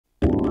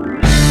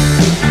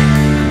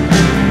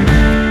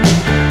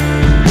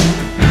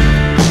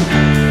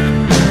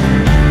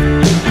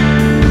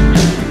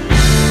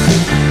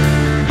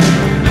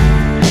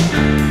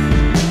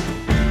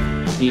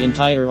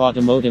entire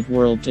automotive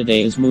world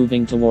today is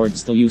moving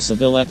towards the use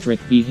of electric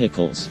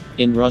vehicles.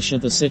 In Russia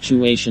the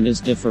situation is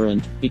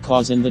different,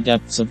 because in the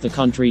depths of the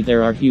country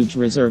there are huge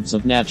reserves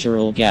of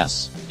natural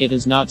gas. It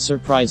is not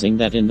surprising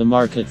that in the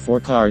market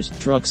for cars,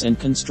 trucks and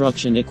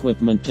construction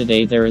equipment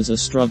today there is a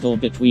struggle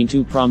between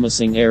two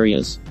promising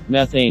areas,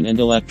 methane and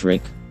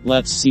electric.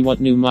 Let's see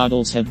what new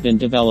models have been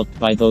developed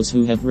by those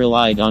who have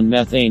relied on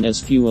methane as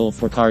fuel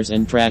for cars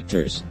and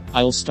tractors.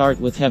 I'll start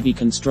with heavy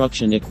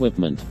construction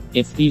equipment.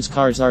 If these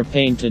cars are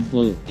painted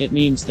blue, it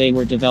means they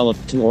were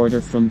developed to order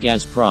from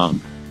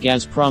Gazprom.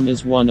 Gazprom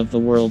is one of the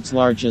world's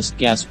largest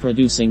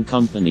gas-producing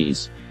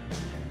companies.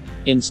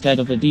 Instead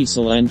of a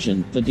diesel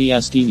engine, the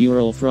DSD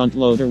Ural front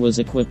loader was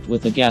equipped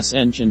with a gas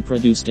engine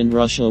produced in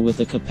Russia with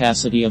a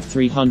capacity of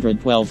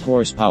 312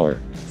 horsepower.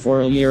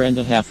 For a year and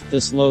a half,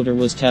 this loader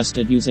was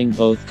tested using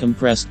both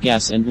compressed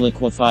gas and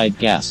liquefied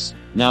gas.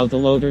 Now the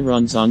loader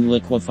runs on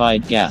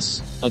liquefied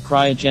gas. A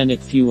cryogenic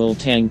fuel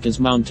tank is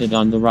mounted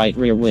on the right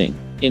rear wing.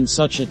 In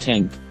such a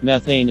tank,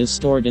 methane is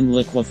stored in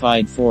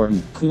liquefied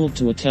form, cooled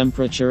to a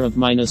temperature of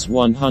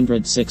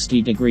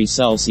 -160 degrees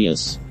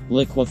Celsius.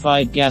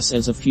 Liquefied gas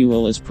as a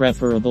fuel is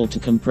preferable to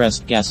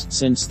compressed gas,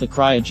 since the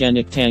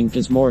cryogenic tank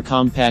is more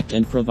compact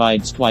and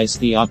provides twice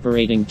the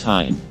operating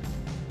time.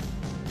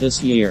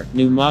 This year,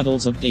 new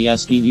models of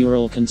DSD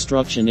Ural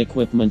construction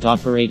equipment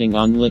operating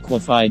on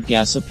liquefied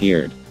gas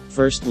appeared.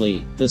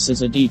 Firstly, this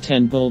is a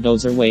D10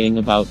 bulldozer weighing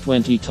about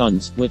 20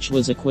 tons, which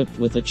was equipped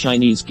with a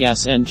Chinese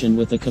gas engine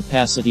with a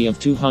capacity of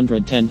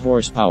 210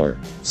 horsepower.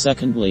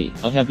 Secondly,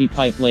 a heavy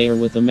pipe layer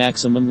with a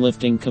maximum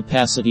lifting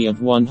capacity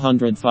of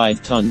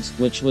 105 tons,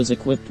 which was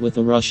equipped with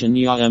a Russian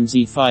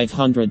YAMZ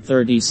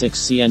 536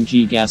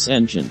 CNG gas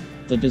engine.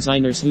 The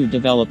designers who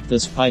developed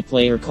this pipe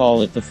layer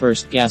call it the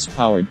first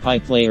gas-powered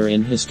pipe layer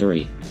in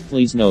history.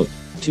 Please note,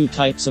 two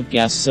types of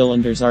gas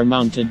cylinders are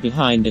mounted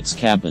behind its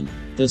cabin.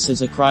 This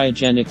is a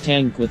cryogenic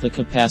tank with a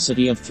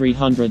capacity of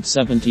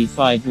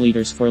 375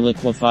 liters for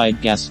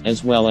liquefied gas,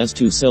 as well as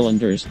two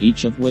cylinders,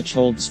 each of which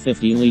holds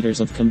 50 liters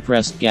of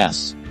compressed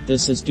gas.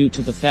 This is due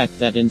to the fact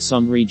that in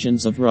some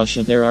regions of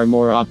Russia there are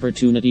more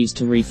opportunities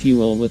to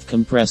refuel with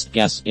compressed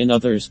gas, in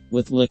others,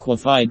 with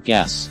liquefied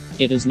gas.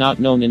 It is not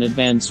known in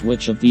advance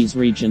which of these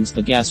regions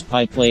the gas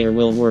pipe layer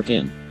will work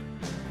in.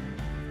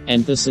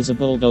 And this is a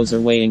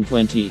bulldozer weighing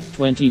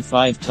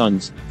 25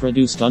 tons,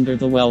 produced under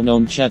the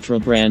well-known CHETRA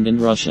brand in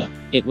Russia.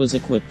 It was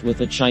equipped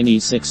with a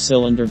Chinese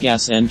 6-cylinder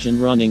gas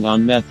engine running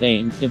on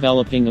methane,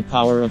 developing a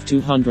power of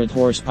 200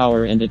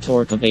 horsepower and a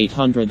torque of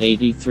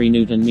 883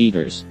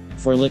 Nm.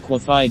 For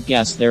liquefied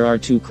gas there are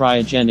two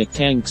cryogenic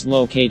tanks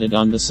located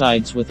on the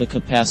sides with a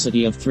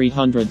capacity of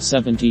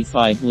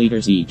 375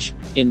 liters each.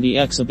 In the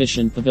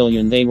exhibition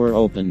pavilion they were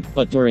open,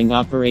 but during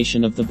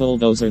operation of the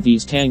bulldozer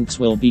these tanks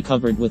will be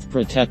covered with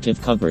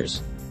protective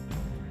covers.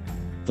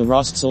 The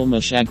ROSUL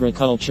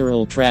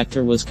agricultural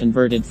tractor was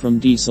converted from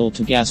diesel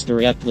to gas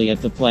directly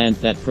at the plant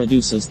that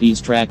produces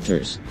these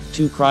tractors.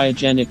 Two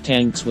cryogenic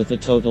tanks with a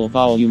total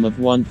volume of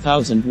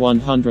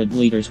 1,100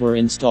 liters were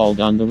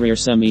installed on the rear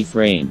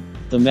semi-frame.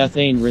 The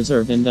methane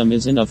reserve in them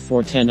is enough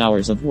for 10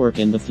 hours of work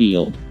in the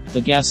field.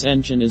 The gas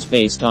engine is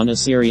based on a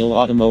serial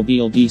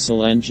automobile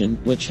diesel engine,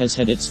 which has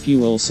had its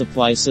fuel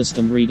supply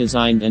system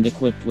redesigned and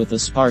equipped with a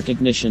spark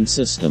ignition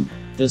system.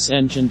 This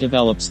engine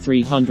develops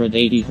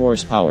 380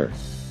 horsepower.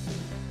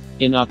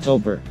 In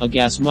October, a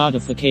gas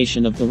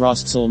modification of the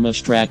ROSUL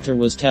tractor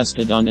was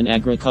tested on an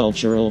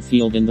agricultural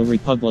field in the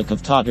Republic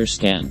of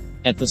Tatarstan.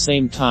 At the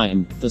same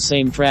time, the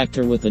same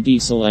tractor with a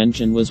diesel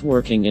engine was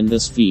working in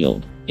this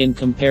field. In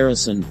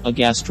comparison, a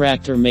gas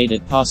tractor made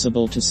it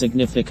possible to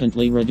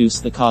significantly reduce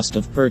the cost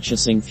of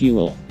purchasing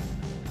fuel.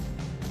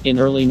 In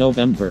early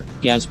November,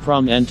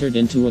 Gazprom entered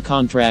into a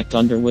contract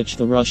under which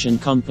the Russian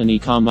company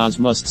KAMAZ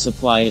must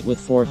supply it with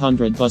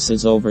 400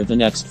 buses over the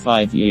next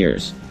 5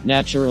 years.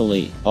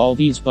 Naturally, all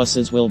these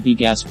buses will be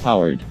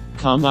gas-powered.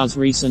 KAMAZ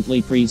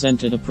recently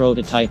presented a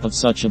prototype of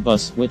such a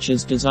bus, which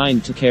is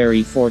designed to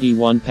carry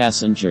 41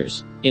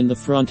 passengers. In the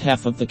front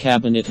half of the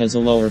cabin it has a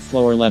lower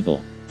floor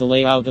level. The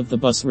layout of the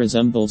bus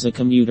resembles a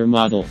commuter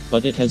model,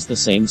 but it has the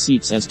same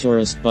seats as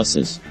tourist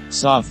buses.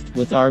 Soft,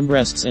 with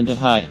armrests and a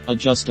high,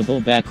 adjustable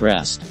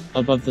backrest.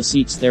 Above the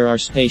seats there are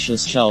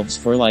spacious shelves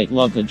for light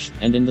luggage,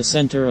 and in the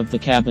center of the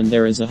cabin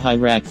there is a high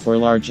rack for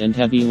large and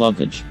heavy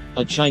luggage.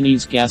 A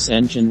Chinese gas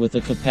engine with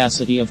a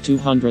capacity of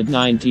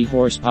 290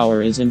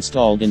 horsepower is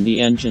installed in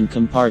the engine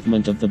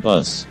compartment of the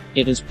bus.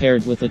 It is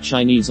paired with a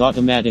Chinese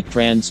automatic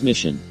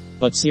transmission.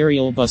 But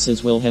serial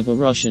buses will have a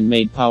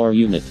Russian-made power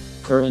unit.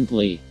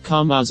 Currently,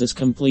 KAMAZ is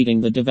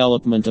completing the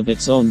development of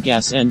its own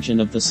gas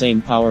engine of the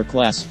same power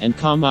class, and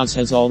KAMAZ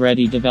has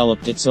already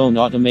developed its own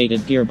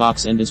automated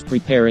gearbox and is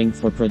preparing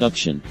for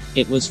production.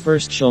 It was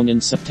first shown in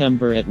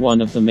September at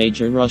one of the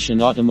major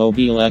Russian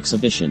automobile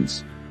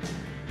exhibitions.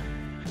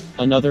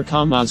 Another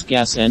KAMAZ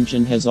gas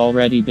engine has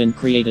already been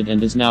created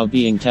and is now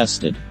being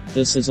tested.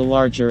 This is a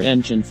larger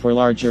engine for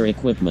larger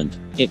equipment.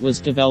 It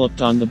was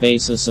developed on the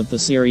basis of the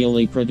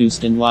serially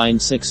produced inline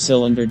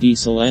 6-cylinder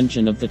diesel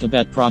engine of the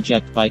Tibet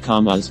project by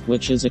KAMAZ,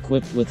 which is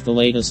equipped with the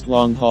latest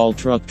long-haul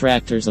truck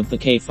tractors of the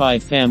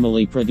K5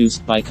 family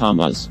produced by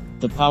KAMAZ.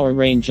 The power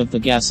range of the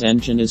gas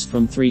engine is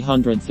from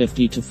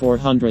 350 to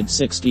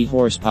 460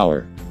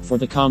 horsepower. For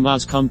the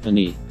KAMAZ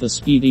company, the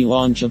speedy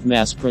launch of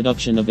mass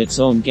production of its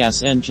own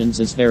gas engines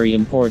is very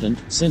important,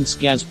 since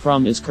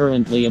Gazprom is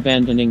currently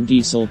abandoning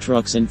diesel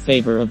trucks in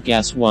favor of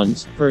gas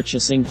ones,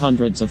 purchasing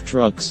hundreds of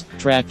trucks,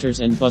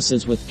 tractors and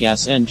buses with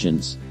gas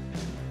engines.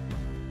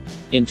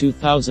 In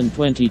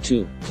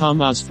 2022,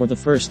 KAMAZ for the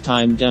first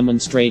time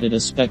demonstrated a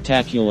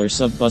spectacular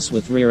sub-bus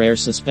with rear air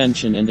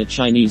suspension and a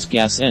Chinese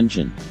gas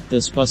engine.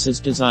 This bus is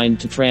designed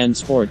to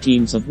transport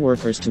teams of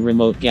workers to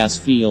remote gas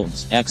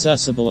fields,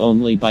 accessible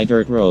only by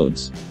dirt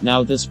roads.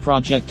 Now this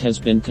project has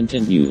been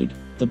continued.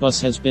 The bus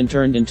has been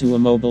turned into a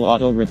mobile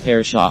auto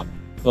repair shop.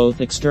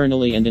 Both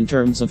externally and in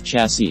terms of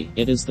chassis,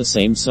 it is the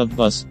same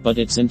sub-bus, but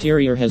its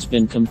interior has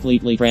been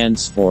completely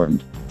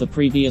transformed. The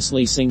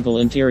previously single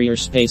interior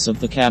space of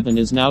the cabin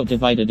is now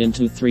divided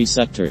into 3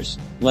 sectors.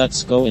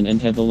 Let's go in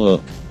and have a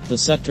look. The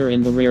sector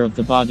in the rear of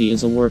the body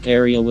is a work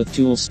area with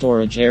tool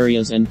storage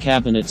areas and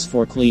cabinets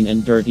for clean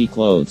and dirty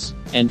clothes.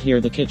 And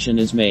here the kitchen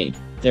is made.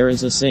 There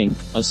is a sink,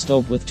 a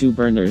stove with 2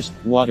 burners,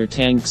 water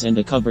tanks and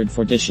a cupboard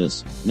for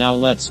dishes. Now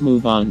let's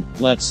move on,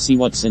 let's see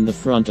what's in the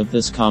front of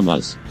this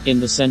KAMAZ.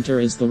 In the center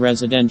is the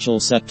residential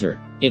sector.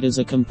 It is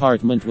a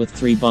compartment with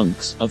 3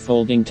 bunks, a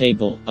folding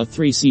table, a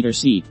 3-seater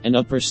seat, an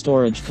upper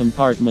storage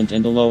compartment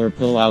and a lower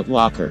pull-out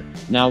locker.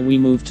 Now we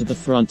move to the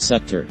front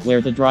sector,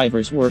 where the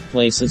driver's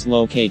workplace is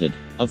located.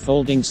 A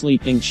folding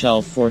sleeping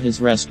shelf for his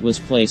rest was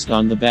placed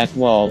on the back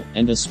wall,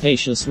 and a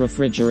spacious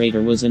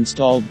refrigerator was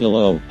installed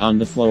below, on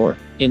the floor.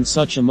 In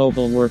such a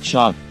mobile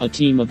workshop, a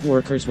team of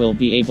workers will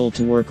be able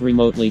to work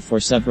remotely for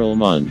several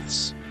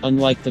months.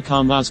 Unlike the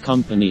KAMAZ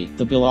company,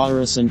 the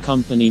Belarusian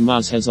company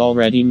MAZ has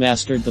already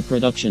mastered the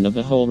production of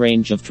a whole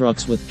range of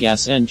trucks with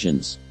gas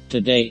engines.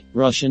 Today,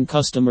 Russian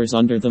customers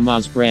under the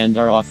MAZ brand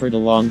are offered a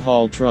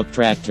long-haul truck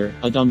tractor,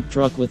 a dump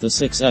truck with a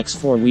 6x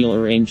 4-wheel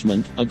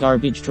arrangement, a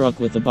garbage truck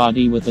with a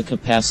body with a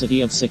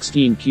capacity of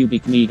 16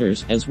 cubic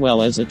meters, as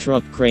well as a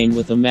truck crane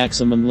with a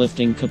maximum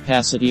lifting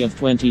capacity of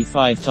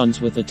 25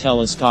 tons with a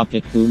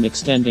telescopic boom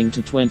extending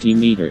to 20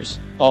 meters.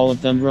 All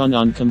of them run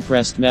on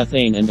compressed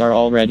methane and are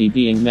already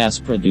being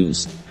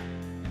mass-produced.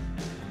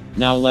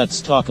 Now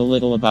let's talk a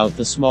little about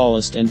the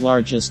smallest and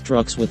largest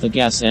trucks with a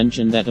gas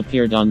engine that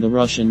appeared on the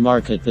Russian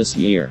market this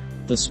year.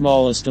 The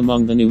smallest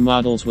among the new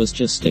models was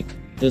Jistic.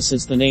 This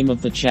is the name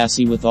of the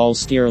chassis with all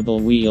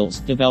steerable wheels,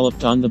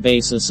 developed on the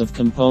basis of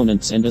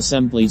components and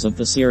assemblies of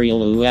the serial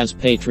UAZ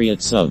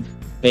Patriot sub.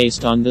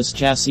 Based on this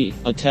chassis,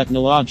 a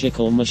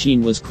technological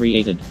machine was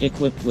created,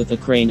 equipped with a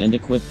crane and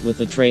equipped with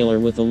a trailer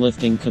with a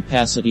lifting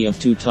capacity of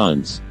 2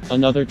 tons.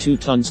 Another 2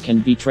 tons can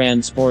be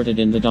transported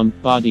in the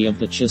dump body of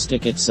the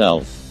Jistic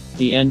itself.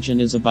 The engine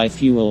is a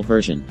bi-fuel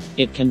version.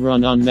 It can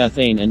run on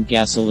methane and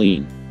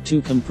gasoline.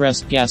 2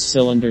 compressed gas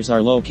cylinders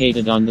are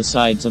located on the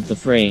sides of the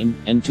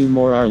frame, and 2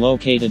 more are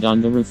located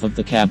on the roof of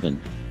the cabin.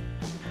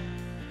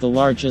 The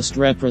largest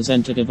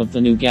representative of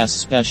the new gas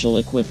special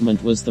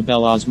equipment was the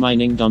Bellaz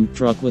mining dump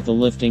truck with a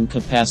lifting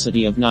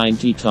capacity of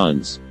 90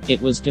 tons.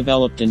 It was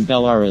developed in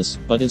Belarus,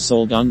 but is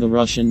sold on the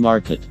Russian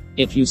market.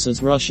 It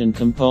uses Russian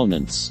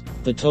components.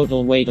 The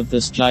total weight of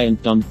this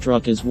giant dump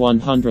truck is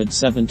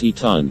 170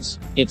 tons.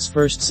 Its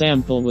first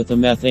sample with a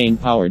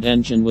methane-powered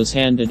engine was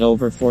handed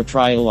over for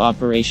trial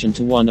operation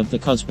to one of the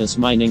Kuzbass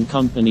mining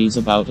companies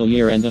about a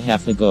year and a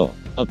half ago.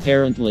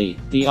 Apparently,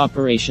 the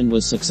operation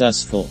was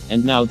successful,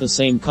 and now the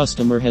same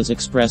customer has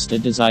expressed a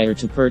desire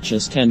to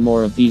purchase 10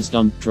 more of these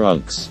dump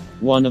trucks.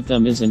 One of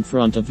them is in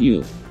front of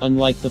you.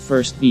 Unlike the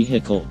first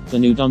vehicle, the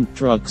new dump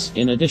trucks,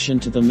 in addition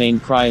to the main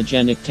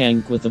cryogenic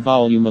tank with a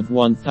volume of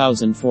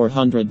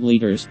 1,400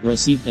 liters,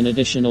 received an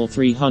additional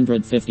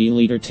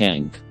 350-liter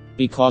tank.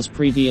 Because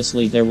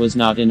previously there was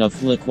not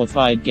enough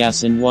liquefied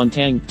gas in one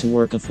tank to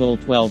work a full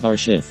 12-hour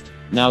shift,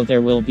 now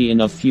there will be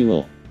enough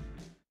fuel.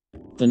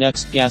 The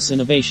next gas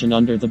innovation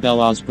under the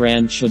Bellaz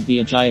brand should be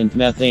a giant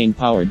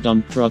methane-powered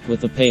dump truck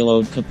with a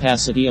payload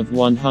capacity of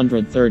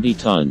 130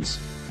 tons.